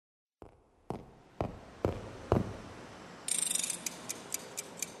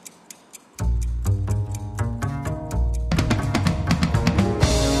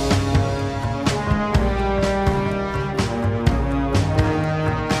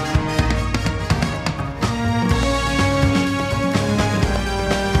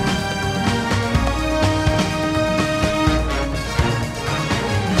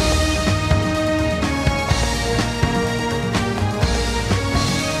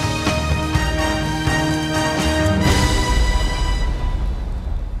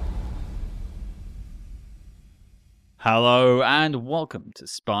Hello and welcome to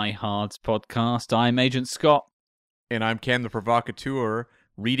Spy Hard's podcast. I'm Agent Scott. And I'm Cam the Provocateur,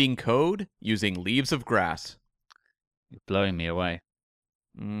 reading code using leaves of grass. You're blowing me away.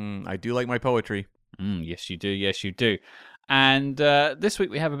 I do like my poetry. Yes, you do. Yes, you do. And this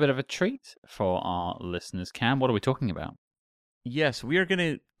week we have a bit of a treat for our listeners. Cam, what are we talking about? Yes, we are going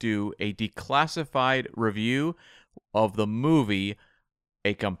to do a declassified review of the movie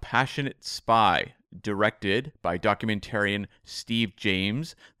A Compassionate Spy, directed by documentarian Steve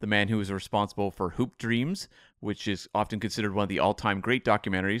James, the man who is responsible for Hoop Dreams, which is often considered one of the all-time great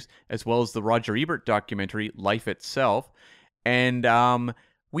documentaries, as well as the Roger Ebert documentary Life Itself. And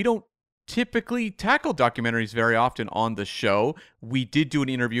we don't typically tackle documentaries very often on the show. We did do an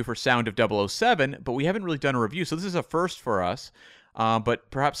interview for Sound of 007, but we haven't really done a review, so this is a first for us.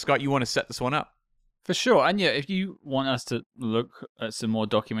 But perhaps, Scott, you want to set this one up? For sure. And yeah, if you want us to look at some more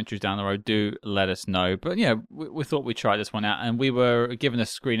documentaries down the road, do let us know. But yeah, we thought we'd try this one out. And we were given a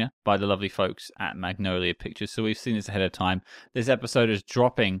screener by the lovely folks at Magnolia Pictures. So we've seen this ahead of time. This episode is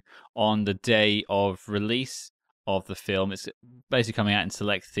dropping on the day of release of the film. It's basically coming out in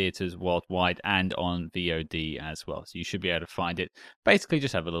select theaters worldwide and on VOD as well. So you should be able to find it. Basically,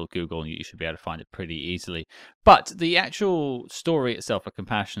 just have a little Google and you should be able to find it pretty easily. But the actual story itself, A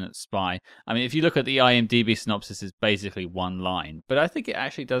Compassionate Spy, I mean, if you look at the IMDb synopsis, it's basically one line. But I think it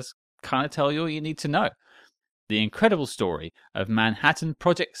actually does kind of tell you all you need to know. The incredible story of Manhattan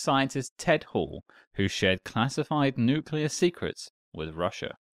Project scientist Ted Hall, who shared classified nuclear secrets with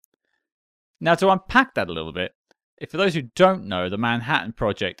Russia. Now, to unpack that a little bit, for those who don't know, the Manhattan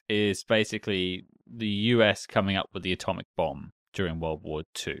Project is basically the US coming up with the atomic bomb during World War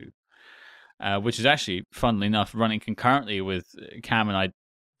II, which is actually, funnily enough, running concurrently with Cam and I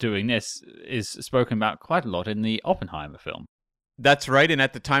doing this, is spoken about quite a lot in the Oppenheimer film. That's right, and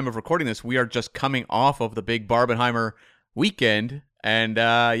at the time of recording this, we are just coming off of the big Barbenheimer weekend, and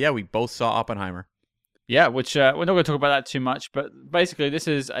we both saw Oppenheimer. Yeah, which we're not going to talk about that too much, but basically this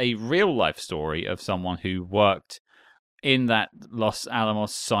is a real-life story of someone who worked in that Los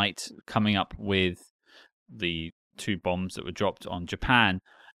Alamos site coming up with the two bombs that were dropped on Japan,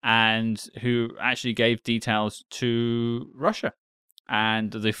 and who actually gave details to Russia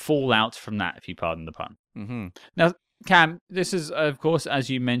and the fallout from that, if you pardon the pun. Mm-hmm. Now, Cam, this is, of course, as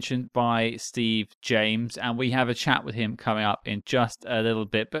you mentioned, by Steve James, and we have a chat with him coming up in just a little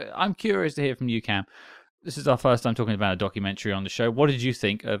bit, but I'm curious to hear from you, Cam. This is our first time talking about a documentary on the show. What did you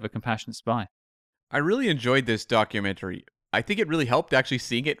think of A Compassionate Spy? I really enjoyed this documentary. I think it really helped actually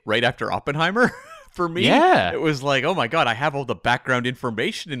seeing it right after Oppenheimer. For me, Yeah. It was like, oh my God, I have all the background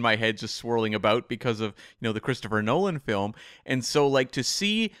information in my head just swirling about because of, the Christopher Nolan film. And so like to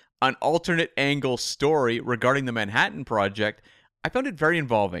see an alternate angle story regarding the Manhattan Project, I found it very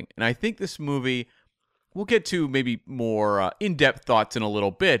involving. And I think this movie, we'll get to maybe more in-depth thoughts in a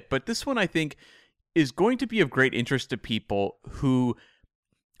little bit, but this one I think is going to be of great interest to people who,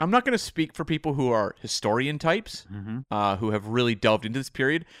 I'm not going to speak for people who are historian types, who have really delved into this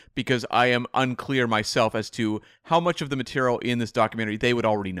period, because I am unclear myself as to how much of the material in this documentary they would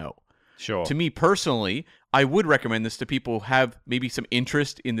already know. Sure. To me personally, I would recommend this to people who have maybe some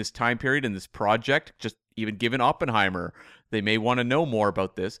interest in this time period and this project, just even given Oppenheimer. They may want to know more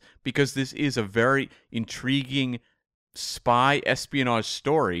about this, because this is a very intriguing spy espionage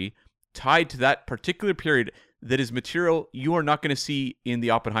story tied to that particular period that is material you are not going to see in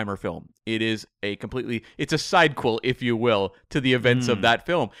the Oppenheimer film. It is it's a sidequel, if you will, to the events of that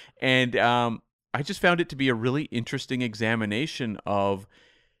film. And I just found it to be a really interesting examination of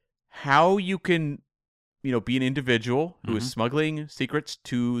how you can, be an individual who is smuggling secrets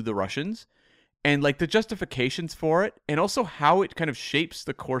to the Russians, and like the justifications for it, and also how it kind of shapes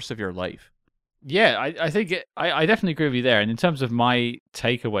the course of your life. Yeah, I think I definitely agree with you there. And in terms of my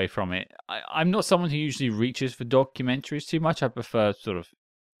takeaway from it, I'm not someone who usually reaches for documentaries too much. I prefer sort of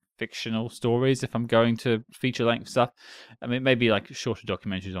fictional stories if I'm going to feature-length stuff. I mean, maybe like shorter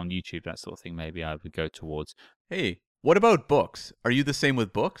documentaries on YouTube, that sort of thing, maybe I would go towards. Hey, what about books? Are you the same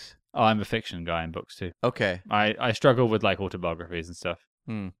with books? Oh, I'm a fiction guy in books too. Okay. I struggle with like autobiographies and stuff.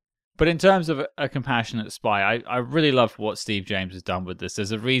 But in terms of A Compassionate Spy, I really love what Steve James has done with this.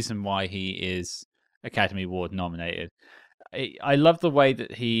 There's a reason why he is Academy Award nominated. I love the way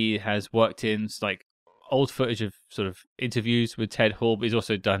that he has worked in like old footage of sort of interviews with Ted Hall, but he's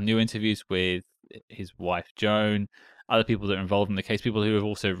also done new interviews with his wife, Joan, other people that are involved in the case, people who have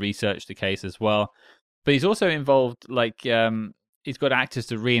also researched the case as well. But he's also involved, like, he's got actors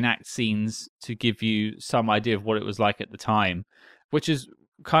to reenact scenes to give you some idea of what it was like at the time, which is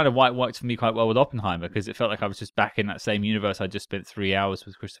kind of why it worked for me quite well with Oppenheimer, because it felt like I was just back in that same universe I just spent 3 hours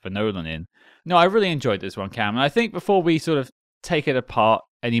with Christopher Nolan in. No, I really enjoyed this one, Cam. And I think before we sort of take it apart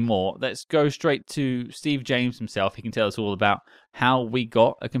anymore, let's go straight to Steve James himself. He can tell us all about how we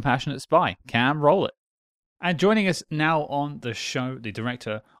got A Compassionate Spy. Cam, roll it. And joining us now on the show, the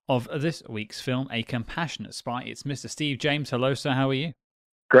director of this week's film, A Compassionate Spy, it's Mr. Steve James. Hello, sir. How are you?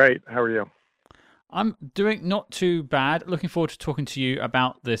 Great. How are you? I'm doing not too bad. Looking forward to talking to you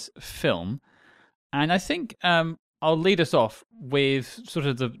about this film. And I think I'll lead us off with sort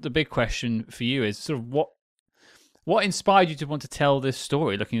of the big question for you is sort of what inspired you to want to tell this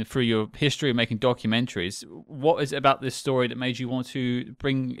story, looking through your history of making documentaries? What is it about this story that made you want to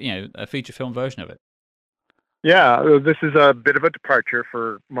bring, a feature film version of it? Yeah, this is a bit of a departure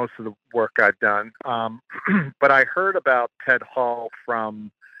for most of the work I've done. But I heard about Ted Hall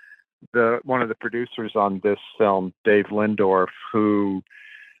from one of the producers on this film, Dave Lindorf, who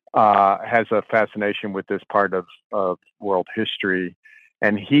has a fascination with this part of world history.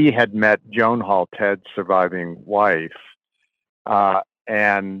 And he had met Joan Hall, Ted's surviving wife.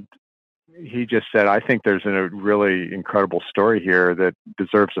 And he just said, I think there's a really incredible story here that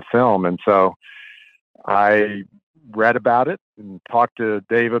deserves a film. And so I read about it and talked to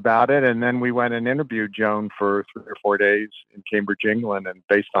Dave about it. And then we went and interviewed Joan for 3 or 4 days in Cambridge, England. And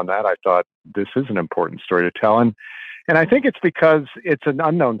based on that, I thought this is an important story to tell. And I think it's because it's an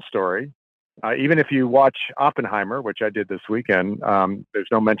unknown story. Even if you watch Oppenheimer, which I did this weekend, there's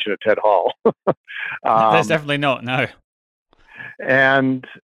no mention of Ted Hall. There's definitely not, no. And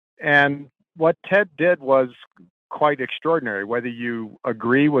what Ted did was quite extraordinary. Whether you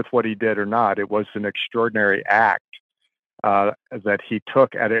agree with what he did or not, it was an extraordinary act that he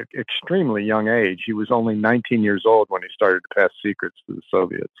took at an extremely young age. He was only 19 years old when he started to pass secrets to the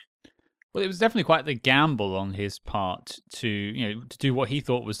Soviets. Well, it was definitely quite the gamble on his part to do what he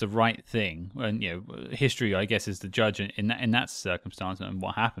thought was the right thing. And history, I guess, is the judge in that circumstance and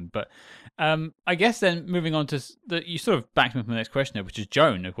what happened. But I guess then moving on to you sort of backed me from the next question there, which is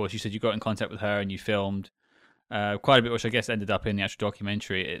Joan. Of course, you said you got in contact with her and you filmed quite a bit, which I guess ended up in the actual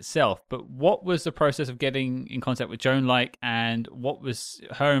documentary itself. But what was the process of getting in contact with Joan like, and what was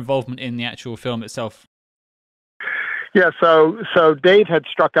her involvement in the actual film itself? Yeah, so Dave had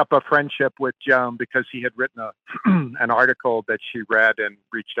struck up a friendship with Joan because he had written an article that she read and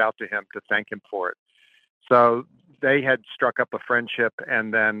reached out to him to thank him for it. So they had struck up a friendship,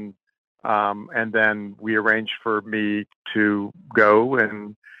 and then we arranged for me to go,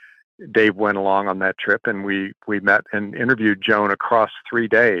 and Dave went along on that trip, and we met and interviewed Joan across 3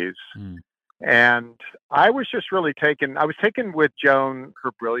 days. And I was just really taken. I was taken with Joan, her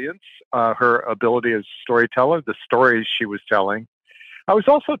brilliance, her ability as a storyteller, the stories she was telling. I was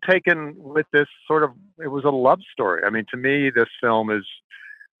also taken with this it was a love story. I mean, to me, this film is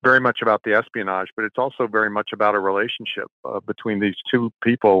very much about the espionage, but it's also very much about a relationship between these two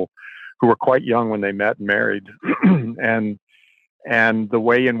people who were quite young when they met and married. and the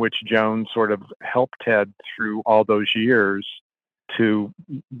way in which Joan sort of helped Ted through all those years to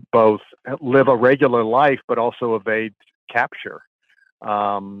both live a regular life, but also evade capture.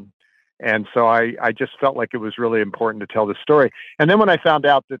 And so I just felt like it was really important to tell the story. And then when I found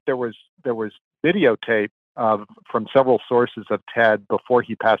out that there was videotape from several sources of Ted before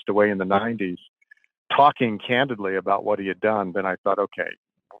he passed away in the 90s, talking candidly about what he had done, then I thought, okay,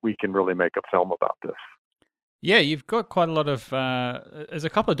 we can really make a film about this. Yeah, you've got quite a lot of. There's a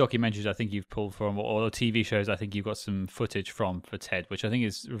couple of documentaries I think you've pulled from, or TV shows I think you've got some footage from for Ted, which I think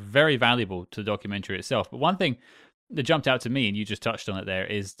is very valuable to the documentary itself. But one thing that jumped out to me, and you just touched on it there,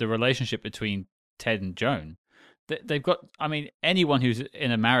 is the relationship between Ted and Joan. They've got. I mean, anyone who's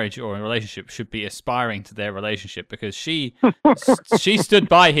in a marriage or a relationship should be aspiring to their relationship, because she stood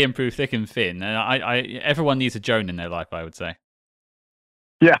by him through thick and thin, and everyone needs a Joan in their life, I would say.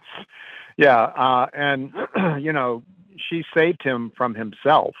 Yes. Yeah, and she saved him from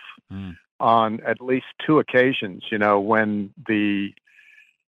himself on at least 2 occasions. When the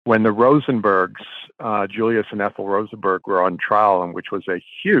Rosenbergs, Julius and Ethel Rosenberg, were on trial, and which was a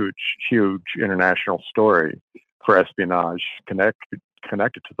huge international story for espionage connected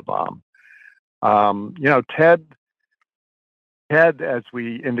to the bomb. Ted, as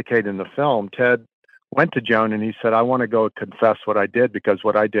we indicate in the film, Ted went to Joan and he said, I want to go confess what I did, because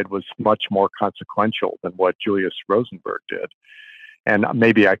what I did was much more consequential than what Julius Rosenberg did. And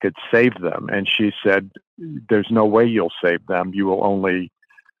maybe I could save them. And she said, there's no way you'll save them. You will only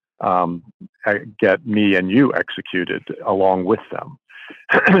get me and you executed along with them.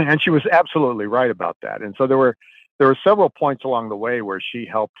 And she was absolutely right about that. And so there were several points along the way where she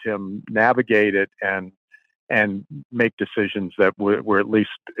helped him navigate it and and make decisions that were at least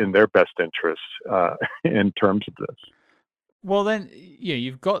in their best interest in terms of this. Well, then, yeah,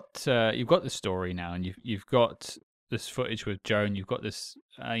 you've got the story now, and you've got this footage with Joan. You've got this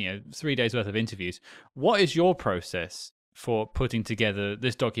 3 days worth of interviews. What is your process for putting together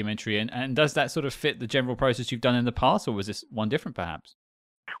this documentary, and does that sort of fit the general process you've done in the past, or was this one different, perhaps?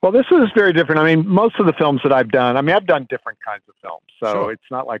 Well, this was very different. I mean, most of the films that I've done, I've done different kinds of films, so Sure. It's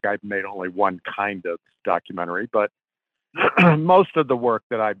not like I've made only one kind of documentary, but most of the work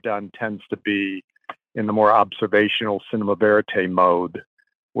that I've done tends to be in the more observational cinema verite mode,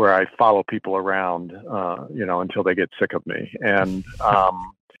 where I follow people around, until they get sick of me. And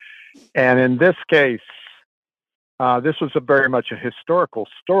in this case, this was very much a historical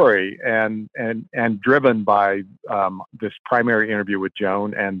story, and driven by this primary interview with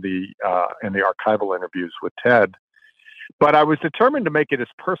Joan and the archival interviews with Ted. But I was determined to make it as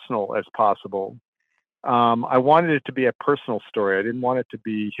personal as possible. I wanted it to be a personal story. I didn't want it to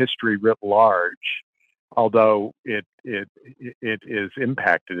be history writ large, although it is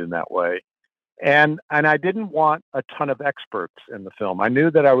impacted in that way. And I didn't want a ton of experts in the film. I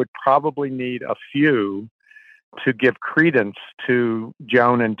knew that I would probably need a few to give credence to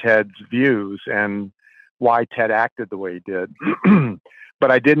Joan and Ted's views and why Ted acted the way he did.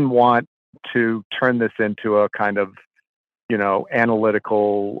 But I didn't want to turn this into a kind of,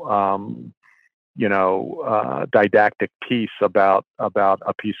 analytical, didactic piece about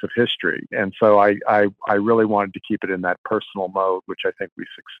a piece of history. And so I really wanted to keep it in that personal mode, which I think we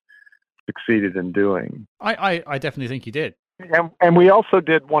succeeded in doing. I definitely think you did. And we also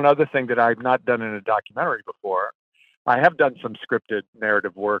did one other thing that I've not done in a documentary before. I have done some scripted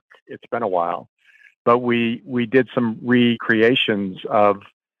narrative work. It's been a while, but we did some recreations of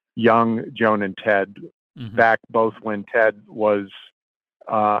young Joan and Ted, back both when Ted was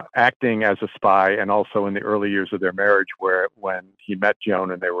acting as a spy and also in the early years of their marriage, when he met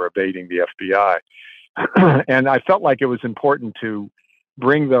Joan and they were evading the FBI. And I felt like it was important to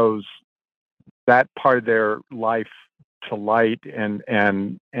bring that part of their life to light and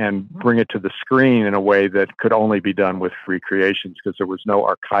bring it to the screen in a way that could only be done with recreations, because there was no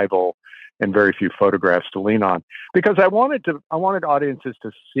archival and very few photographs to lean on. Because I wanted audiences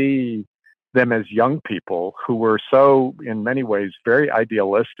to see them as young people who were so, in many ways, very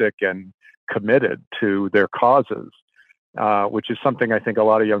idealistic and committed to their causes, which is something I think a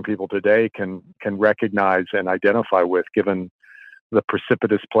lot of young people today can recognize and identify with, given the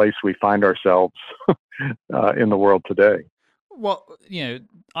precipitous place we find ourselves in the world today. Well,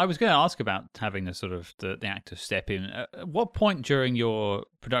 I was going to ask about having the sort of the actors step in. At what point during your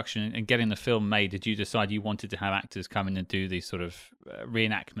production and getting the film made did you decide you wanted to have actors come in and do these sort of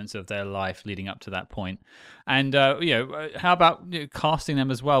reenactments of their life leading up to that point? And how about casting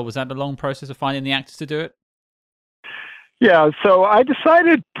them as well? Was that a long process of finding the actors to do it? Yeah, so I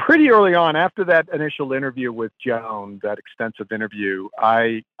decided pretty early on, after that initial interview with Joan, that extensive interview,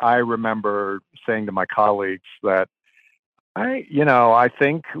 I remember saying to my colleagues that I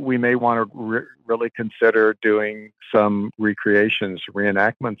think we may want to really consider doing some recreations,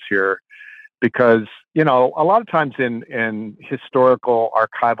 reenactments here, because a lot of times in historical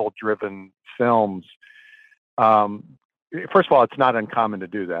archival-driven films, first of all, it's not uncommon to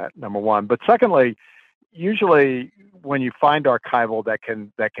do that, number one. But secondly, usually when you find archival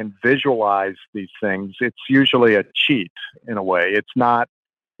that can visualize these things, it's usually a cheat in a way. It's not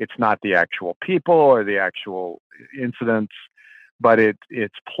the actual people or the actual incidents, but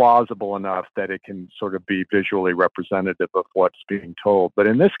it's plausible enough that it can sort of be visually representative of what's being told. But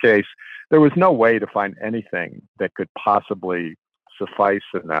in this case, there was no way to find anything that could possibly suffice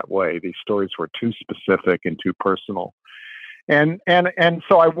in that way. These stories were too specific and too personal. And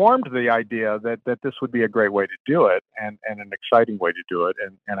so I warmed to the idea that this would be a great way to do it, and an exciting way to do it,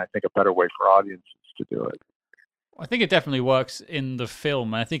 and I think a better way for audiences to do it. I think it definitely works in the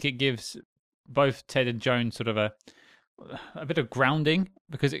film. I think it gives both Ted and Joan sort of a bit of grounding,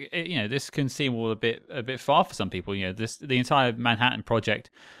 because this can seem all a bit far for some people. The entire Manhattan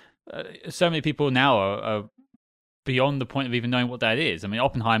Project. So many people now are beyond the point of even knowing what that is. I mean,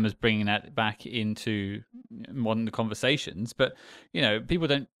 Oppenheimer's bringing that back into modern conversations, but people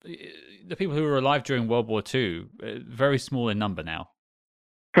don't. The people who were alive during World War II, very small in number now.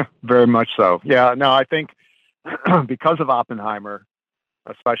 Very much so. Yeah. No, I think because of Oppenheimer,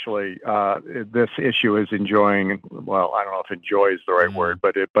 especially, this issue is enjoying. Well, I don't know if "enjoy" is the right word,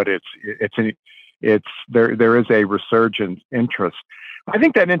 but there is a resurgent interest. I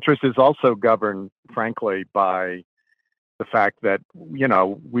think that interest is also governed, frankly, by the fact that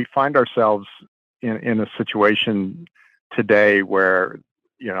we find ourselves in a situation today where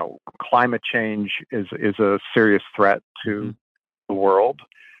climate change is a serious threat to the world.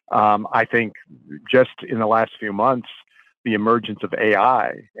 I think just in the last few months, the emergence of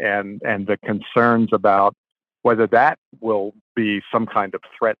AI and the concerns about whether that will be some kind of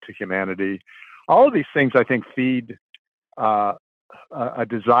threat to humanity, all of these things I think feed a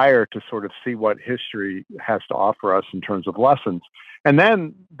desire to sort of see what history has to offer us in terms of lessons. And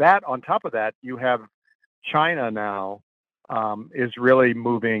then that on top of that, you have China now is really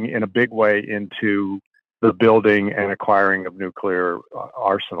moving in a big way into the building and acquiring of nuclear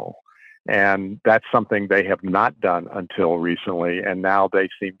arsenal. And that's something they have not done until recently. And now they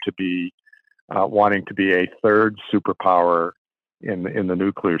seem to be wanting to be a third superpower in the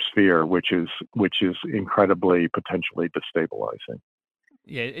nuclear sphere, which is incredibly potentially destabilizing.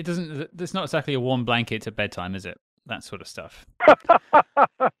 Yeah, it doesn't. It's not exactly a warm blanket at bedtime, is it? That sort of stuff.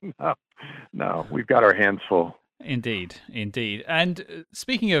 No, we've got our hands full. Indeed. And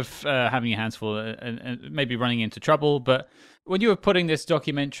speaking of having your hands full and maybe running into trouble, but when you were putting this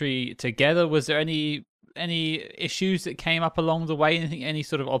documentary together, was there any issues that came up along the way? Any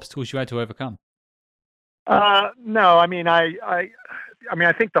sort of obstacles you had to overcome? No, I mean, I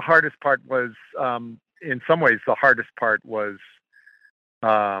think the hardest part was, in some ways, I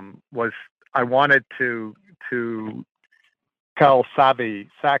wanted to tell Savi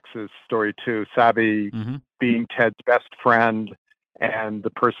Sachs's story too. Savi being Ted's best friend and the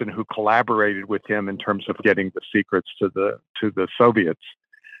person who collaborated with him in terms of getting the secrets to the Soviets.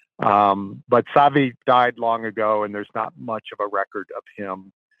 But Savi died long ago, and there's not much of a record of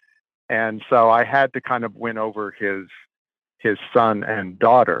him. And so I had to kind of win over his son and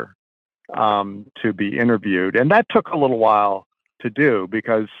daughter to be interviewed, and that took a little while to do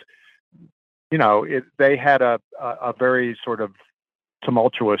because they had a very sort of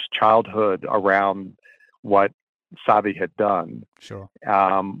tumultuous childhood around what Savi had done. Sure.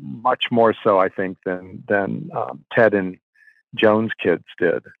 Much more so, I think, than Ted and Joan's kids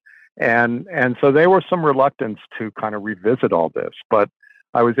did, and so there was some reluctance to kind of revisit all this, but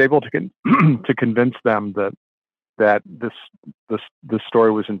I was able to to convince them that this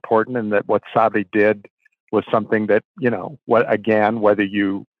story was important and that what Savi did was something that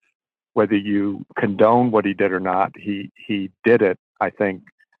whether you condone what he did or not, he did it, I think,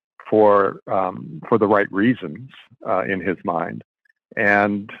 for the right reasons in his mind,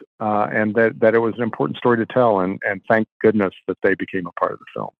 and that it was an important story to tell, and thank goodness that they became a part of the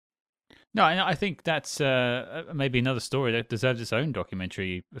film. No, I think that's maybe another story that deserves its own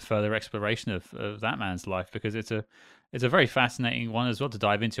documentary, further exploration of that man's life, because it's a very fascinating one as well to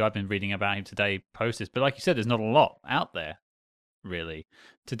dive into. I've been reading about him today, post this, but like you said, there's not a lot out there really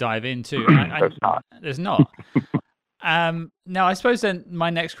to dive into. There's not. Now, I suppose then my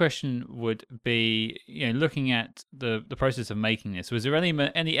next question would be, looking at the process of making this, was there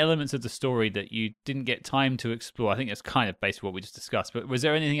any elements of the story that you didn't get time to explore? I think that's kind of basically what we just discussed, but was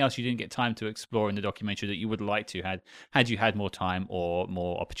there anything else you didn't get time to explore in the documentary that you would like to had you had more time or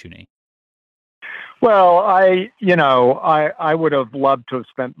more opportunity? Well, I would have loved to have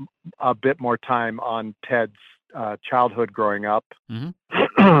spent a bit more time on Ted's childhood growing up, and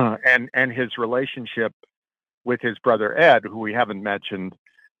his relationship with his brother Ed, who we haven't mentioned.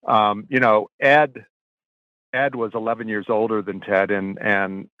 Ed was 11 years older than Ted,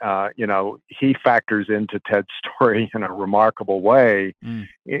 and he factors into Ted's story in a remarkable way.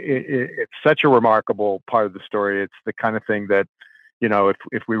 It's such a remarkable part of the story. It's the kind of thing that,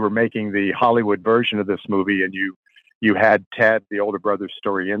 if we were making the Hollywood version of this movie and you had Ted, the older brother's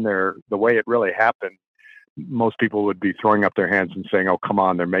story in there, the way it really happened, most people would be throwing up their hands and saying, "Oh, come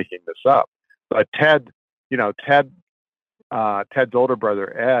on, they're making this up." But Ted's older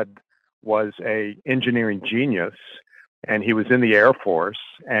brother Ed was a engineering genius, and he was in the Air Force,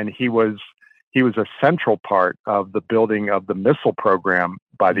 and he was a central part of the building of the missile program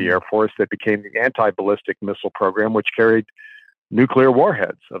by the Air Force that became the anti-ballistic missile program, which carried nuclear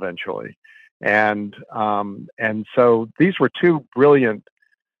warheads eventually. And so these were two brilliant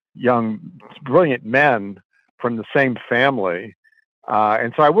men from the same family.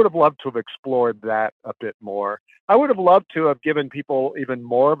 And so I would have loved to have explored that a bit more. I would have loved to have given people even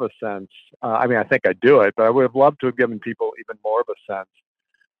more of a sense. I think I do it, but I would have loved to have given people even more of a sense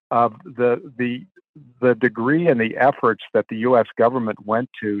of the degree and the efforts that the U.S. government went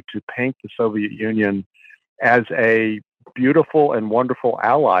to paint the Soviet Union as a beautiful and wonderful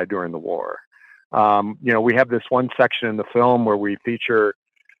ally during the war. We have this one section in the film where we feature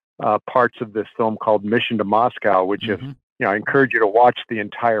parts of this film called Mission to Moscow, which is, I encourage you to watch the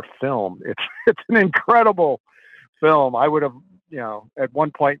entire film. It's an incredible film. I would have at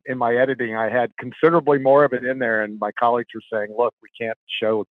one point in my editing, I had considerably more of it in there, and my colleagues were saying, "Look, we can't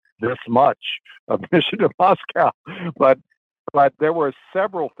show this much of Mission to Moscow," but there were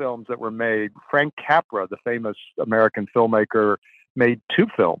several films that were made. Frank Capra, the famous American filmmaker, made 2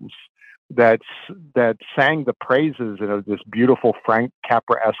 films that sang the praises in this beautiful Frank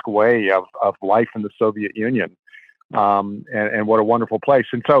Capra-esque way of life in the Soviet Union, and what a wonderful place.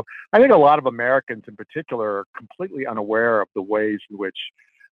 And so I think a lot of Americans in particular are completely unaware of the ways in which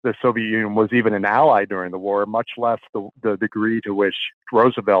the Soviet Union was even an ally during the war, much less the degree to which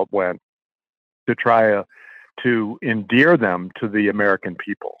Roosevelt went to try to endear them to the American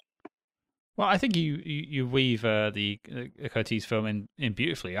people. Well, I think you weave the Curtiz film in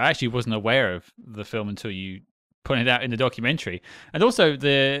beautifully. I actually wasn't aware of the film until you pointed out in the documentary, and also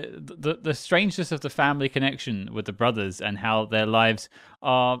the strangeness of the family connection with the brothers and how their lives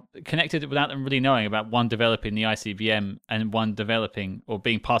are connected without them really knowing, about one developing the ICBM and one developing or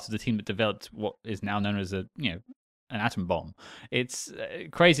being part of the team that developed what is now known as an atom bomb. It's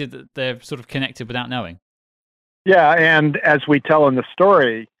crazy that they're sort of connected without knowing. Yeah, and as we tell in the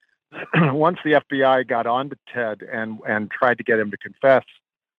story, once the FBI got onto Ted and tried to get him to confess,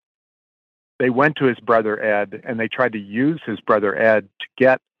 they went to his brother Ed and they tried to use his brother Ed to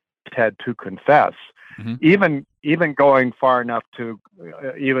get Ted to confess, even going far enough to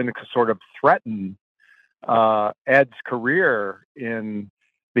even sort of threaten Ed's career in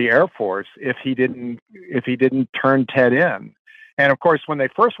the Air Force if he didn't turn Ted in. And of course, when they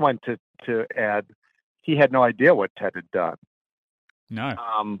first went to Ed, he had no idea what Ted had done. No.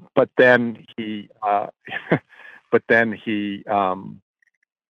 But then he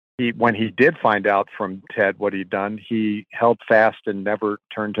when he did find out from Ted what he'd done, he held fast and never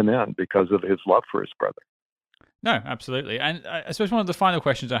turned him in because of his love for his brother. No, absolutely. And I suppose one of the final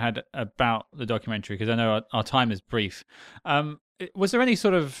questions I had about the documentary, because I know our time is brief, was there any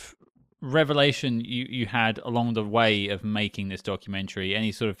sort of revelation you had along the way of making this documentary?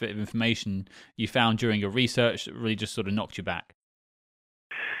 Any sort of bit of information you found during your research that really just sort of knocked you back?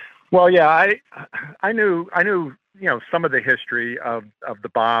 Well, yeah, I knew some of the history of the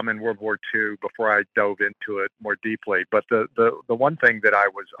bomb in World War II before I dove into it more deeply. But the one thing that I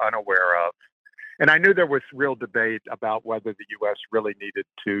was unaware of, and I knew there was real debate about whether the U.S. really needed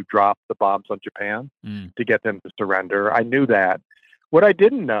to drop the bombs on Japan to get them to surrender. I knew that. What I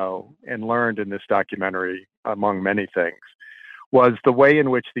didn't know and learned in this documentary, among many things, was the way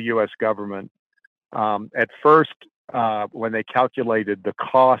in which the U.S. government, at first, when they calculated the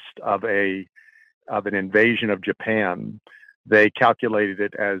cost of an invasion of Japan, they calculated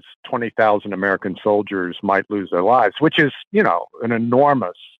it as 20,000 American soldiers might lose their lives, which is, an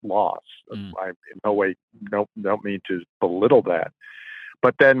enormous loss. I in no way don't mean to belittle that.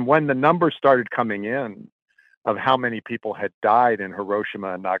 But then when the numbers started coming in of how many people had died in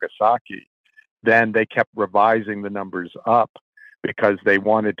Hiroshima and Nagasaki, then they kept revising the numbers up because they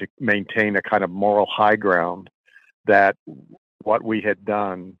wanted to maintain a kind of moral high ground that what we had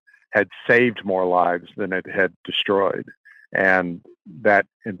done had saved more lives than it had destroyed. And that,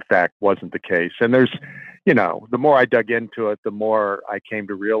 in fact, wasn't the case. And there's, the more I dug into it, the more I came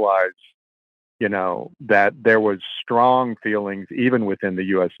to realize, that there was strong feelings, even within the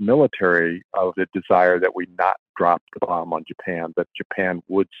U.S. military, of the desire that we not drop the bomb on Japan, that Japan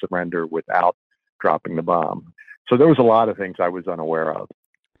would surrender without dropping the bomb. So there was a lot of things I was unaware of.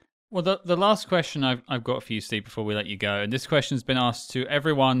 Well, the last question I've got for you, Steve, before we let you go, and this question's been asked to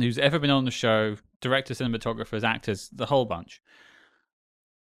everyone who's ever been on the show, directors, cinematographers, actors, the whole bunch.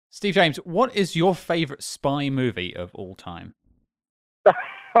 Steve James, what is your favorite spy movie of all time?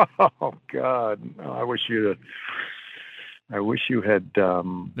 Oh God! I wish you had.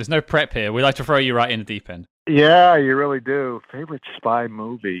 There's no prep here. We like to throw you right in the deep end. Yeah, you really do. Favorite spy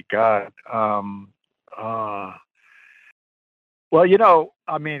movie? God. Well,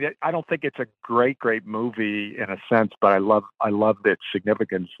 I mean, I don't think it's a great movie in a sense, but I love its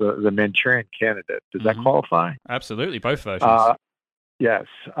significance. The Manchurian Candidate. Does that qualify? Absolutely, both versions. Yes,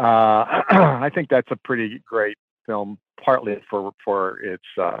 I think that's a pretty great film, partly for its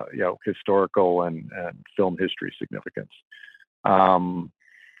historical and film history significance. So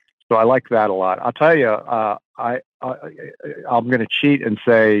I like that a lot. I'll tell you, I'm going to cheat and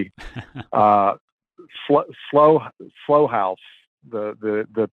say Slow House,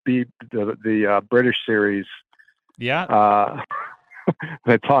 the British series. Yeah.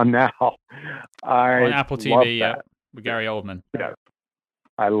 That's on now. On Apple TV. Yeah, with Gary Oldman. Yeah.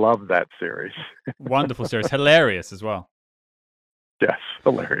 I love that series. Wonderful series. Hilarious as well. Yes,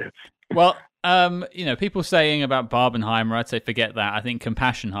 hilarious. Well, people saying about Barbenheimer, I'd say forget that. I think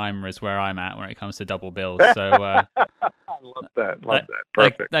Compassionheimer is where I'm at when it comes to double bills. So I love Love that. Love that.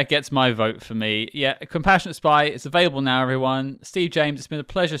 Perfect. That gets my vote for me. Yeah, Compassionate Spy. It's available now, everyone. Steve James, it's been a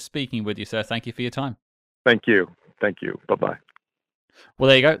pleasure speaking with you, sir. Thank you for your time. Thank you. Thank you. Bye-bye. Well,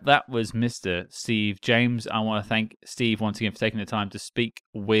 there you go. That was Mr. Steve James. I want to thank Steve once again for taking the time to speak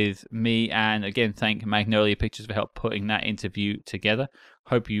with me, and again thank Magnolia Pictures for help putting that interview together.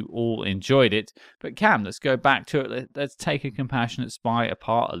 Hope you all enjoyed it. But Cam, let's go back to it. Let's take a Compassionate Spy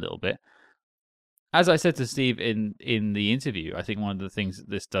apart a little bit. As I said to Steve in the interview, I think one of the things that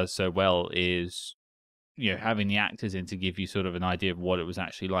this does so well is, having the actors in to give you sort of an idea of what it was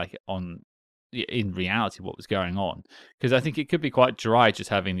actually like in reality, what was going on. Because I think it could be quite dry just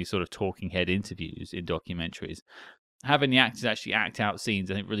having these sort of talking head interviews in documentaries. Having the actors actually act out scenes,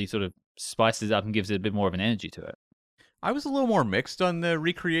 I think, really sort of spices it up and gives it a bit more of an energy to it. I was a little more mixed on the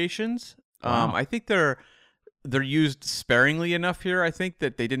recreations. Wow. I think they're used sparingly enough here. I think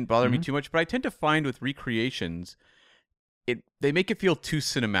that they didn't bother me too much, but I tend to find with recreations, they make it feel too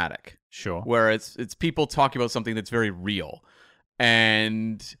cinematic. Sure. Where it's people talking about something that's very real.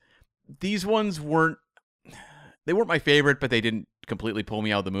 And these ones weren't my favorite, but they didn't completely pull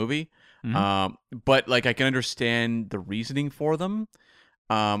me out of the movie. But like, I can understand the reasoning for them.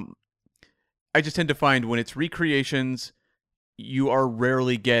 I just tend to find when it's recreations, you are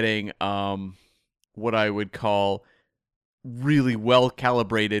rarely getting what I would call really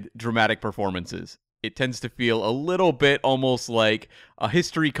well-calibrated dramatic performances. It tends to feel a little bit almost like a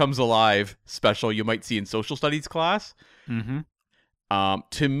History Comes Alive special you might see in social studies class.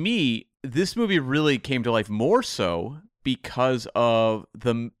 To me, this movie really came to life more so because of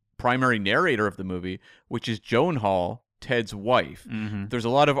the primary narrator of the movie, which is Joan Hall, Ted's wife. There's a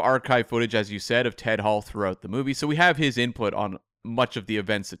lot of archive footage, as you said, of Ted Hall throughout the movie, so we have his input on much of the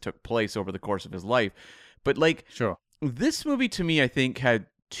events that took place over the course of his life. But Sure. This movie to me, I think, had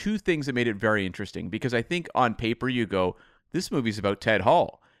two things that made it very interesting, because I think on paper you go, this movie's about Ted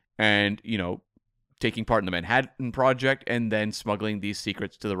Hall and, taking part in the Manhattan Project and then smuggling these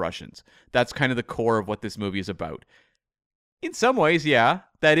secrets to the Russians. That's kind of the core of what this movie is about. In some ways, yeah,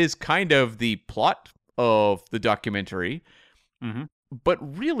 that is kind of the plot of the documentary.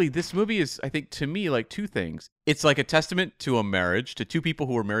 But really, this movie is, I think, to me, like two things. It's like a testament to a marriage, to two people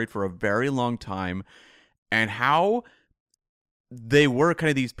who were married for a very long time, and how they were kind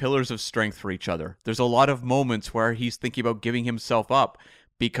of these pillars of strength for each other. There's a lot of moments where he's thinking about giving himself up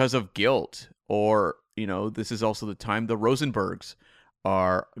because of guilt, or, this is also the time the Rosenbergs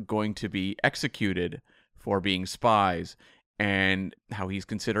are going to be executed for being spies, and how he's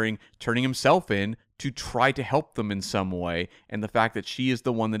considering turning himself in to try to help them in some way, and the fact that she is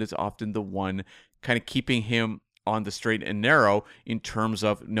the one that is often the one kind of keeping him on the straight and narrow in terms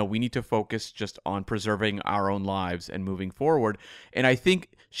of, no, we need to focus just on preserving our own lives and moving forward. And I think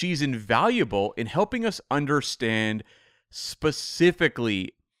she's invaluable in helping us understand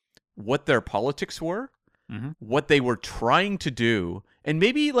specifically what their politics were, what they were trying to do, and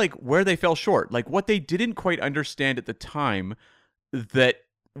maybe like where they fell short, like what they didn't quite understand at the time that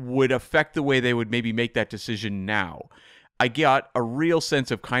would affect the way they would maybe make that decision now. I got a real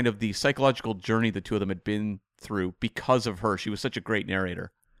sense of kind of the psychological journey the two of them had been through because of her. She was such a great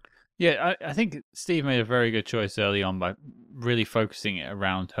narrator. Yeah, I think Steve made a very good choice early on by really focusing it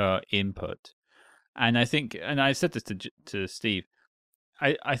around her input. And I think, and I said this to Steve,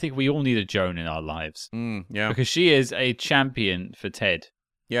 I think we all need a Joan in our lives. Yeah. Because she is a champion for Ted.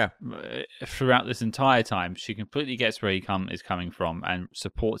 Yeah. Throughout this entire time, she completely gets where he is coming from and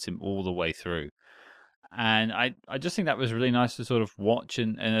supports him all the way through. And I just think that was really nice to sort of watch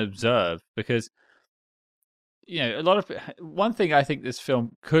and observe, because one thing I think this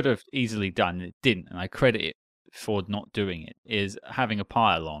film could have easily done, and it didn't, and I credit it for not doing it, is having a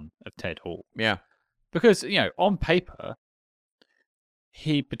pile-on of Ted Hall. Yeah. Because, on paper,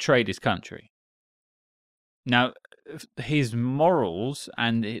 he betrayed his country. Now, his morals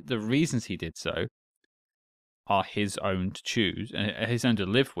and the reasons he did so are his own to choose, and his own to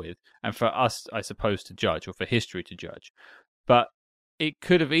live with, and for us, I suppose, to judge, or for history to judge. But it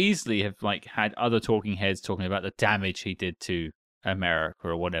could have easily had other talking heads talking about the damage he did to America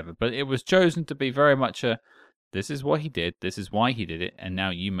or whatever. But it was chosen to be very much this is what he did, this is why he did it, and now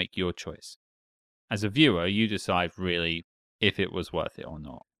you make your choice. As a viewer, you decide really if it was worth it or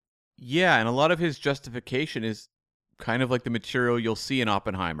not. Yeah, and a lot of his justification is kind of like the material you'll see in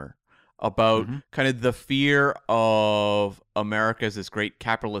Oppenheimer, about kind of the fear of America as this great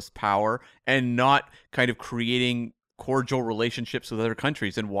capitalist power and not kind of creating cordial relationships with other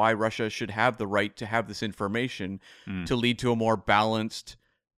countries, and why Russia should have the right to have this information to lead to a more balanced,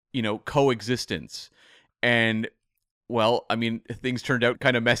 coexistence. And, well, I mean, things turned out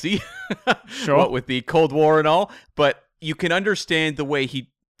kind of messy Sure. what with the Cold War and all, but you can understand the way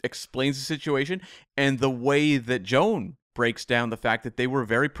he explains the situation and the way that Joan breaks down the fact that they were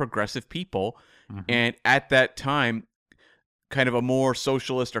very progressive people. And at that time, kind of a more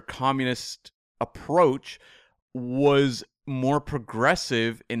socialist or communist approach was more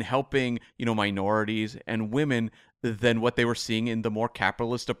progressive in helping, minorities and women than what they were seeing in the more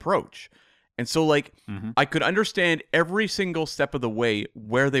capitalist approach. And so, like, I could understand every single step of the way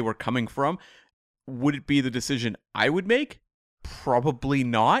where they were coming from. Would it be the decision I would make? Probably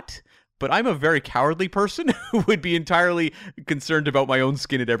not. But I'm a very cowardly person who would be entirely concerned about my own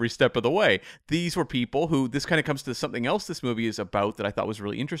skin at every step of the way. These were people who, this kind of comes to something else this movie is about that I thought was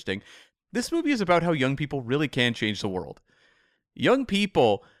really interesting. This movie is about how young people really can change the world. Young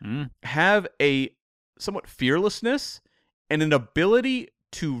people have a somewhat fearlessness and an ability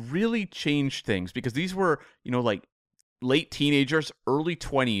to really change things, because these were, like late teenagers, early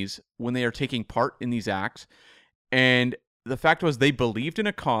 20s when they are taking part in these acts. And the fact was they believed in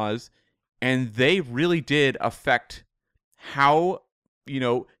a cause, and they really did affect how,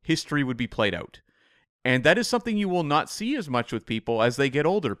 history would be played out. And that is something you will not see as much with people as they get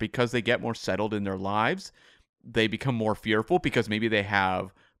older, because they get more settled in their lives. They become more fearful because maybe they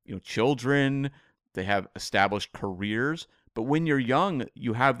have, children, they have established careers. But when you're young,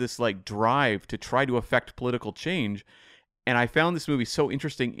 you have this like drive to try to affect political change. And I found this movie so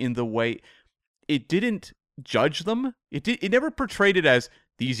interesting in the way it didn't judge them. It never portrayed it as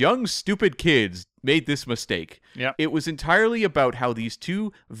these young, stupid kids made this mistake. Yeah. It was entirely about how these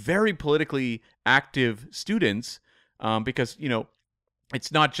two very politically active students, because,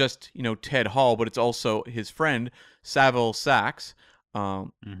 it's not just, Ted Hall, but it's also his friend, Saville Sachs,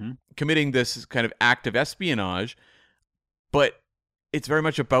 committing this kind of act of espionage. But it's very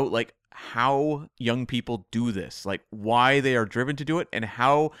much about, like, how young people do this, like why they are driven to do it, and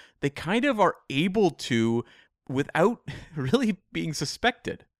how they kind of are able to without really being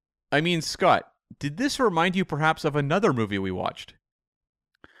suspected. I mean, Scott, did this remind you perhaps of another movie we watched?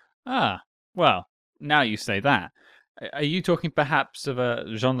 Well, now you say that. Are you talking perhaps of a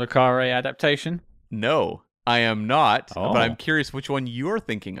Jean le Carré adaptation? No, I am not, Oh. but I'm curious which one you're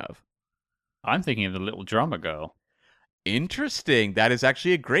thinking of. I'm thinking of The Little Drummer Girl. Interesting. That is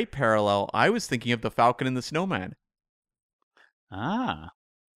actually a great parallel. I was thinking of The Falcon and the Snowman.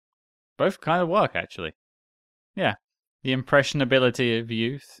 Both kind of work, actually. Yeah. The impressionability of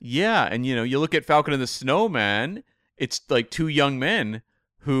youth. Yeah, and you look at Falcon and the Snowman, it's like two young men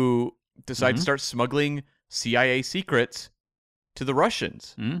who decide to start smuggling CIA secrets to the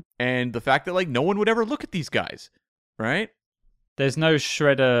Russians. And the fact that, like, no one would ever look at these guys, right? There's no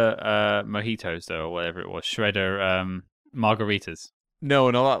shredder mojitos, though, or whatever it was. Shredder margaritas. No,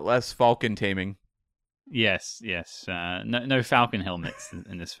 and a lot less falcon taming. Yes. No falcon helmets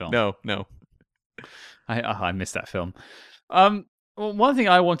in this film. No. I missed that film. Well, one thing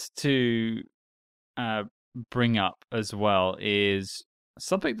I wanted to bring up as well is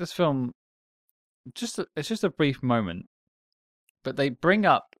something this film, it's just a brief moment, but they bring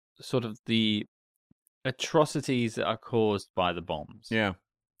up sort of the atrocities that are caused by the bombs. Yeah.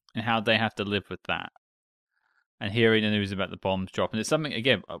 And how they have to live with that. And hearing the news about the bombs dropping. It's something,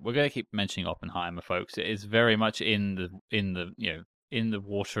 again, we're going to keep mentioning Oppenheimer, folks. It is very much in the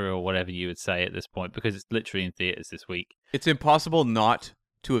water, or whatever you would say at this point, because it's literally in theaters this week. It's impossible not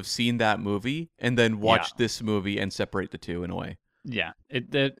to have seen that movie and then watch this movie and separate the two in a way. Yeah,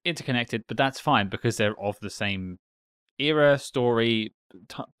 they're interconnected, but that's fine because they're of the same era, story,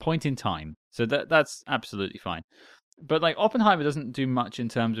 point in time. So that's absolutely fine. But like Oppenheimer doesn't do much in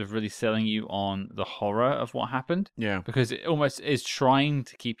terms of really selling you on the horror of what happened. Yeah. Because it almost is trying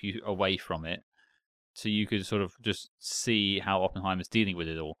to keep you away from it, so you could sort of just see how Oppenheimer's dealing with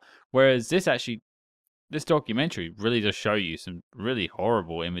it all. Whereas this documentary really does show you some really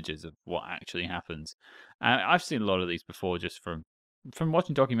horrible images of what actually happens. And I've seen a lot of these before just from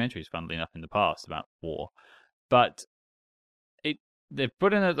watching documentaries, funnily enough, in the past about war. But they've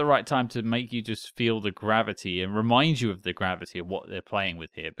put in at the right time to make you just feel the gravity and remind you of the gravity of what they're playing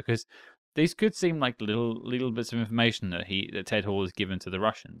with here. Because these could seem like little bits of information that Ted Hall has given to the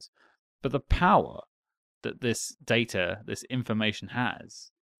Russians. But the power that this data, this information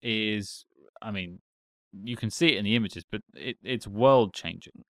has is, I mean, you can see it in the images, but it's world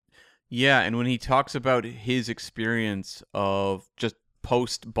changing. Yeah, and when he talks about his experience of just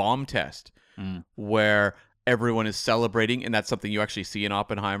post bomb test, where everyone is celebrating, and that's something you actually see in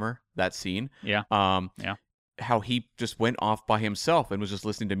Oppenheimer, that scene. Yeah. How he just went off by himself and was just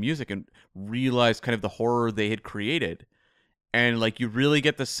listening to music and realized kind of the horror they had created. And like you really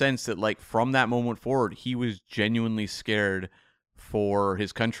get the sense that like from that moment forward, he was genuinely scared for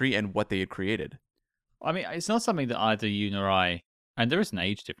his country and what they had created. I mean, it's not something that either you nor I, and there is an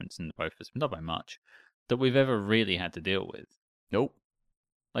age difference in both of us, but not by much, that we've ever really had to deal with. Nope.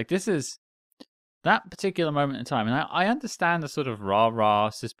 Like, this is that particular moment in time, and I understand the sort of rah-rah,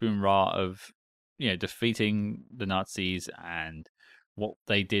 sis-boom-rah of, defeating the Nazis and what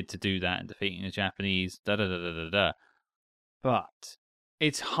they did to do that and defeating the Japanese, da-da-da-da-da-da. But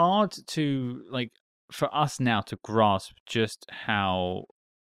it's hard to, like, for us now to grasp just how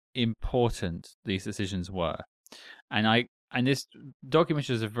important these decisions were. And this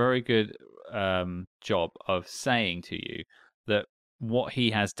documentary does a very good job of saying to you that what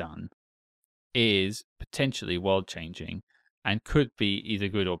he has done is potentially world changing and could be either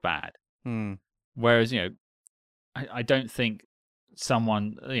good or bad. Whereas, I don't think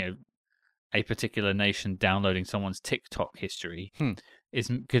someone, a particular nation downloading someone's TikTok history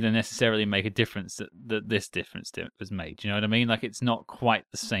isn't going to necessarily make a difference that this difference was made. Do you know what I mean? Like, it's not quite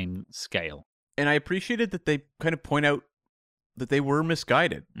the same scale. And I appreciated that they kind of point out that they were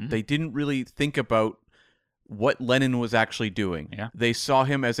misguided. They didn't really think about what Lenin was actually doing. Yeah. They saw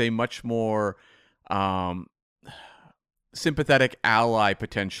him as a much more sympathetic ally,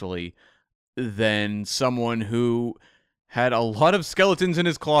 potentially, than someone who had a lot of skeletons in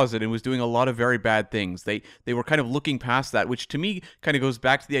his closet and was doing a lot of very bad things. They were kind of looking past that, which to me kind of goes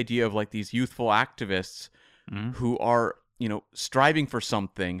back to the idea of like these youthful activists who are, striving for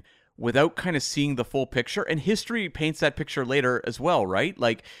something without kind of seeing the full picture. And history paints that picture later as well, right?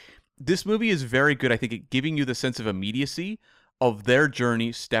 Like, this movie is very good, I think, at giving you the sense of immediacy of their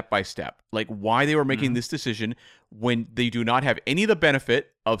journey step by step. Like, why they were making this decision when they do not have any of the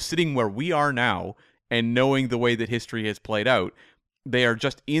benefit of sitting where we are now and knowing the way that history has played out. They are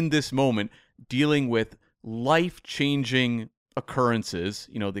just in this moment dealing with life-changing occurrences,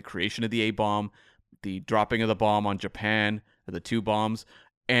 the creation of the A-bomb, the dropping of the bomb on Japan, the 2 bombs,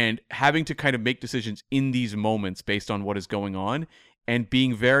 and having to kind of make decisions in these moments based on what is going on and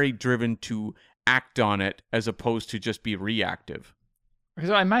being very driven to act on it as opposed to just be reactive.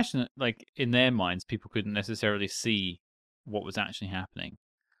 Because I imagine that, like, in their minds, people couldn't necessarily see what was actually happening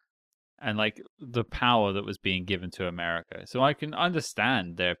and, like, the power that was being given to America. So I can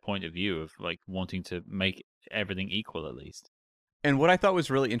understand their point of view of, like, wanting to make everything equal, at least. And what I thought was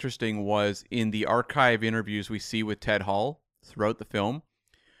really interesting was in the archive interviews we see with Ted Hall throughout the film,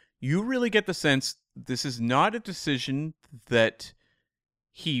 you really get the sense this is not a decision that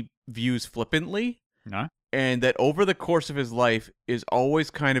he views flippantly. No? And that over the course of his life is always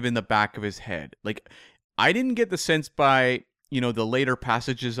kind of in the back of his head. Like, I didn't get the sense by, the later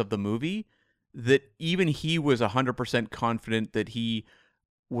passages of the movie that even he was 100% confident that he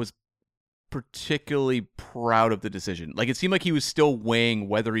was particularly proud of the decision. Like, it seemed like he was still weighing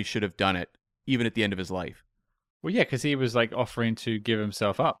whether he should have done it, even at the end of his life. Well, yeah, because he was, like, offering to give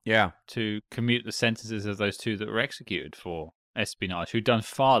himself up. Yeah. To commute the sentences of those 2 that were executed for espionage, who'd done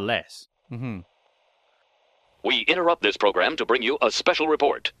far less. We interrupt this program to bring you a special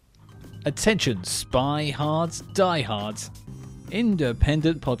report. Attention, spy-hards, diehards.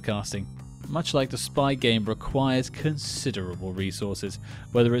 Independent podcasting, much like the spy game, requires considerable resources,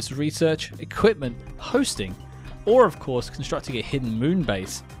 whether it's research, equipment, hosting, or of course constructing a hidden moon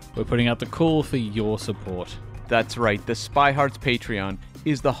base. We're putting out the call for your support. That's right, the Spy Hearts Patreon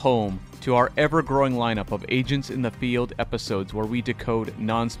is the home to our ever-growing lineup of Agents in the Field episodes where we decode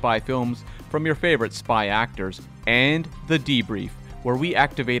non-spy films from your favorite spy actors, and The Debrief, where we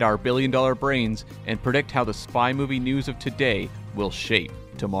activate our billion-dollar brains and predict how the spy movie news of today will shape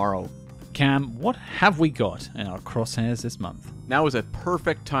tomorrow. Cam, what have we got in our crosshairs this month? Now is a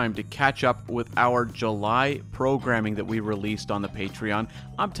perfect time to catch up with our July programming that we released on the Patreon.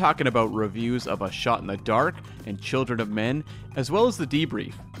 I'm talking about reviews of A Shot in the Dark and Children of Men, as well as The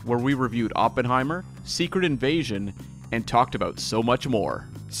Debrief, where we reviewed Oppenheimer, Secret Invasion, and talked about so much more.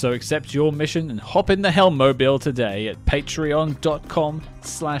 So accept your mission and hop in the Helmmobile today at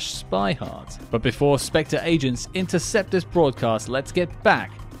patreon.com/spyhard. But before Spectre agents intercept this broadcast, let's get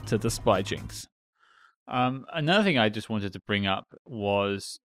back to the spy jinx. Another thing I just wanted to bring up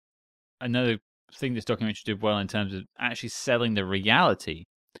was another thing this documentary did well in terms of actually selling the reality,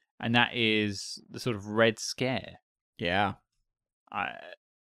 and that is the sort of Red Scare. Yeah. I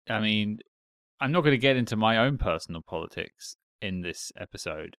mean, I'm not going to get into my own personal politics in this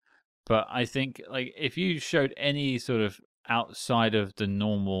episode, but I think, like, if you showed any sort of outside of the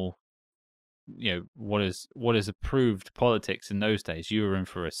normal, what is approved politics in those days, you were in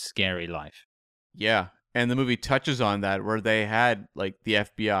for a scary life. Yeah. And the movie touches on that, where they had, like, the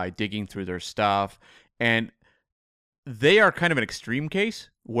FBI digging through their stuff, and they are kind of an extreme case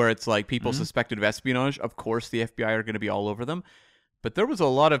where it's like people suspected of espionage. Of course, the FBI are going to be all over them. But there was a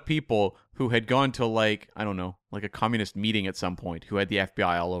lot of people who had gone to, like, I don't know, like a communist meeting at some point who had the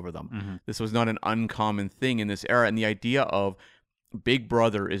FBI all over them. Mm-hmm. This was not an uncommon thing in this era. And the idea of Big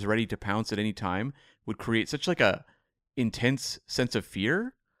Brother is ready to pounce at any time would create such like a intense sense of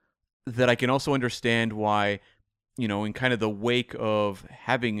fear that I can also understand why, in kind of the wake of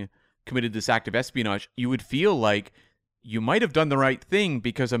having committed this act of espionage, you would feel like you might have done the right thing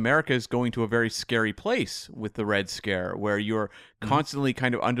because America is going to a very scary place with the Red Scare, where you're constantly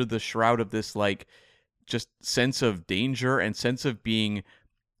kind of under the shroud of this, like, just sense of danger and sense of being,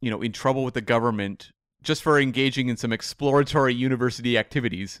 in trouble with the government just for engaging in some exploratory university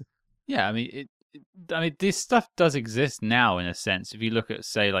activities. Yeah, I mean, this stuff does exist now in a sense. If you look at,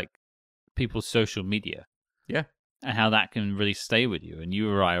 say, like people's social media, Yeah. and how that can really stay with you. And you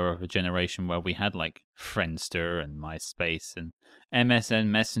or I are of a generation where we had like Friendster and MySpace and MSN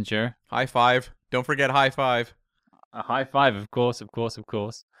Messenger. High five. Don't forget high five. A high five, of course, of course, of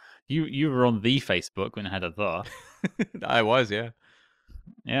course. You were on the Facebook when it had a the. I was, yeah.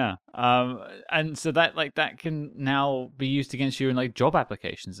 Yeah. And so that can now be used against you in like job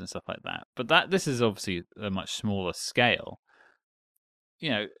applications and stuff like that. But this is obviously a much smaller scale.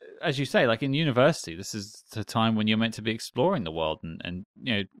 As you say, like in university, this is the time when you're meant to be exploring the world and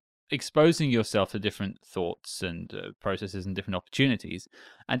exposing yourself to different thoughts and processes and different opportunities,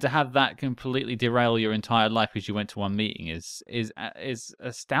 and to have that completely derail your entire life because you went to one meeting is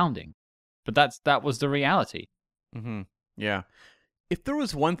astounding. But that was the reality. Mm-hmm. Yeah. If there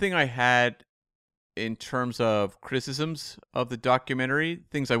was one thing I had in terms of criticisms of the documentary,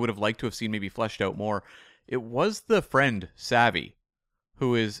 things I would have liked to have seen maybe fleshed out more, it was the friend, Savvy,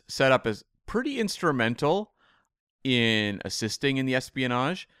 who is set up as pretty instrumental in assisting in the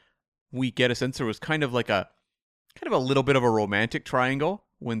espionage. We get a sense there was kind of a little bit of a romantic triangle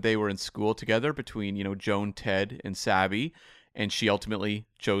when they were in school together between, Joan, Ted, and Savvy, and she ultimately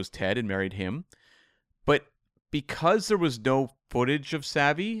chose Ted and married him. But because there was no footage of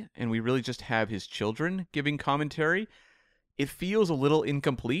Savvy, and we really just have his children giving commentary, it feels a little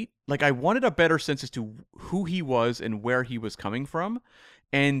incomplete. Like, I wanted a better sense as to who he was and where he was coming from.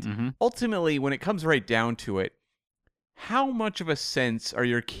 And ultimately, when it comes right down to it, how much of a sense are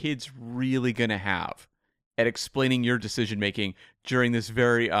your kids really going to have at explaining your decision making during this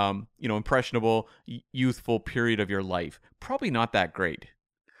very, impressionable, youthful period of your life? Probably not that great.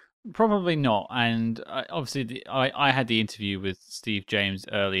 Probably not. And obviously, I had the interview with Steve James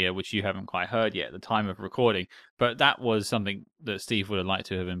earlier, which you haven't quite heard yet at the time of recording. But that was something that Steve would have liked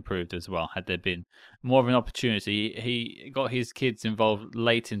to have improved as well, had there been more of an opportunity. He got his kids involved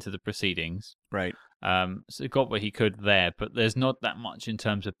late into the proceedings. Right. So he got what he could there, but there's not that much in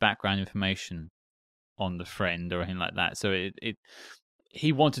terms of background information on the friend or anything like that. So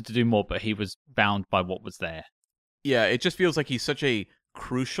he wanted to do more, but he was bound by what was there. Yeah, it just feels like he's such a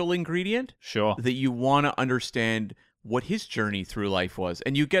crucial ingredient. Sure. That you want to understand what his journey through life was.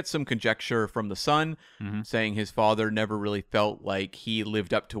 And you get some conjecture from the son saying his father never really felt like he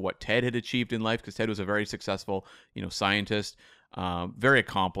lived up to what Ted had achieved in life, because Ted was a very successful, scientist, very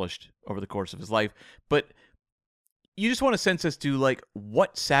accomplished over the course of his life. But you just want a sense as to like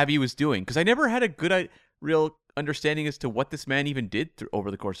what Savvy was doing, because I never had a good real understanding as to what this man even did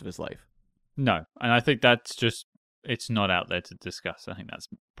over the course of his life. No, and I think that's just, it's not out there to discuss. I think that's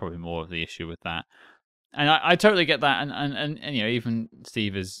probably more of the issue with that. And I totally get that. And even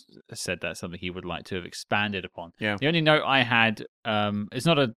Steve has said that's something he would like to have expanded upon. Yeah. The only note I had, it's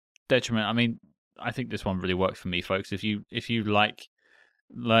not a detriment. I mean, I think this one really worked for me, folks. If you like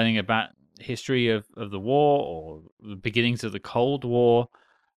learning about history of the war or the beginnings of the Cold War,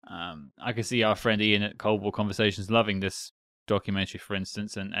 I can see our friend Ian at Cold War Conversations loving this documentary, for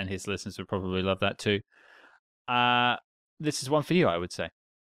instance, and his listeners would probably love that too. This is one for you, I would say.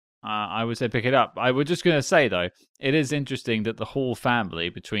 I would say pick it up. I was just going to say, though, it is interesting that the whole family,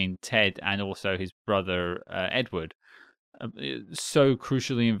 between Ted and also his brother Edward, is so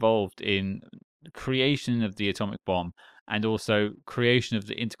crucially involved in the creation of the atomic bomb and also creation of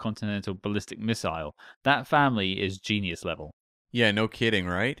the intercontinental ballistic missile. That family is genius level. Yeah, no kidding,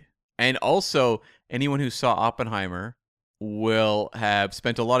 right? And also, anyone who saw Oppenheimer will have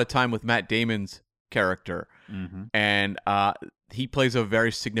spent a lot of time with Matt Damon's character. And he plays a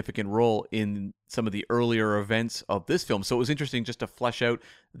very significant role in some of the earlier events of this film. So it was interesting just to flesh out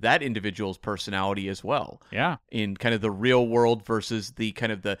that individual's personality as well. Yeah. In kind of the real world versus the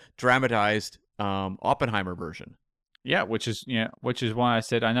kind of the dramatized Oppenheimer version. Yeah, which is why I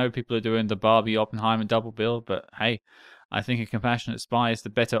said I know people are doing the Barbie Oppenheimer double bill, but hey, I think A Compassionate Spy is the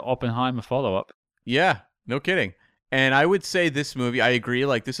better Oppenheimer follow-up. Yeah, no kidding. And I would say this movie, I agree,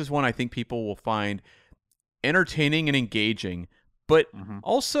 like this is one I think people will find entertaining and engaging, but Mm-hmm.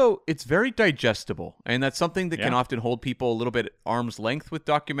 also it's very digestible, and that's something that can Yeah. often hold people a little bit at arm's length with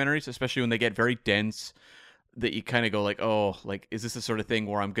documentaries, especially when they get very dense, that you kind of go like, oh, like, is this the sort of thing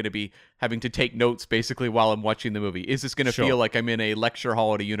where I'm going to be having to take notes basically while I'm watching the movie? Is this going to Sure. feel like I'm in a lecture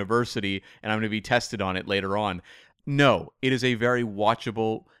hall at a university and I'm going to be tested on it later on? No, it is a very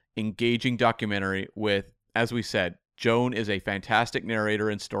watchable, engaging documentary with, as we said, Joan is a fantastic narrator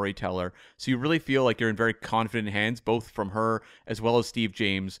and storyteller, so you really feel like you're in very confident hands, both from her as well as Steve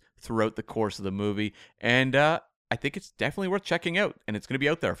James, throughout the course of the movie. And I think it's definitely worth checking out, and it's going to be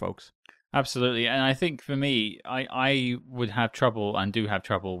out there, folks. Absolutely. And I think for me, I would have trouble and do have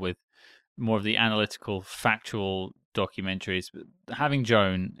trouble with more of the analytical, factual documentaries. But having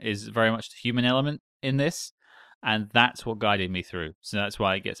Joan is very much the human element in this, and that's what guided me through. So that's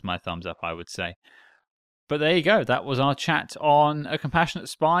why it gets my thumbs up, I would say. But there you go. That was our chat on A Compassionate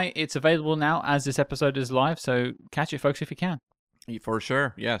Spy. It's available now as this episode is live, so catch it, folks, if you can. For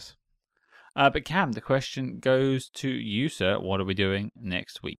sure, yes. But Cam, the question goes to you, sir. What are we doing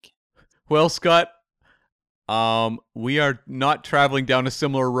next week? Well, Scott, we are not traveling down a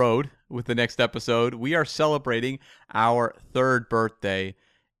similar road with the next episode. We are celebrating our 3rd birthday,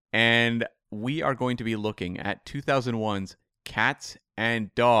 and we are going to be looking at 2001's Cats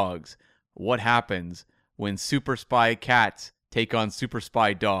and Dogs. What happens when super spy cats take on super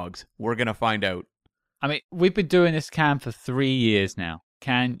spy dogs? We're going to find out. I mean, we've been doing this, Cam, for 3 years now.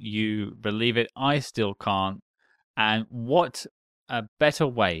 Can you believe it? I still can't. And what a better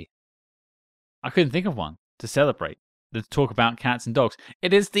way. I couldn't think of one to celebrate, to talk about cats and dogs.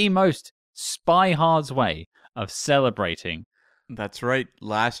 It is the most spy-hard's way of celebrating. That's right.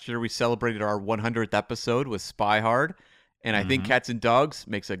 Last year we celebrated our 100th episode with Spy Hard, and I think Cats and Dogs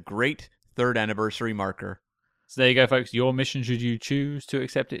makes a great 3rd anniversary marker. So there you go, folks. Your mission, should you choose to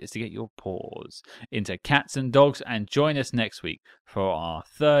accept it, is to get your paws into Cats and Dogs and join us next week for our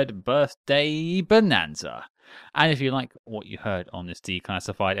 3rd birthday bonanza. And if you like what you heard on this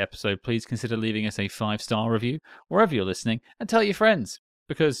Declassified episode, please consider leaving us a 5-star review wherever you're listening and tell your friends,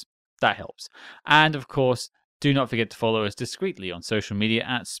 because that helps. And of course, do not forget to follow us discreetly on social media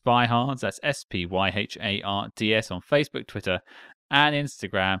at SpyHards. That's SPYHARDS on Facebook, Twitter, and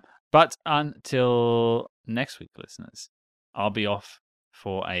Instagram. But until next week, listeners, I'll be off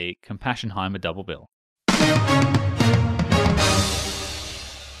for a Compassionheimer double bill.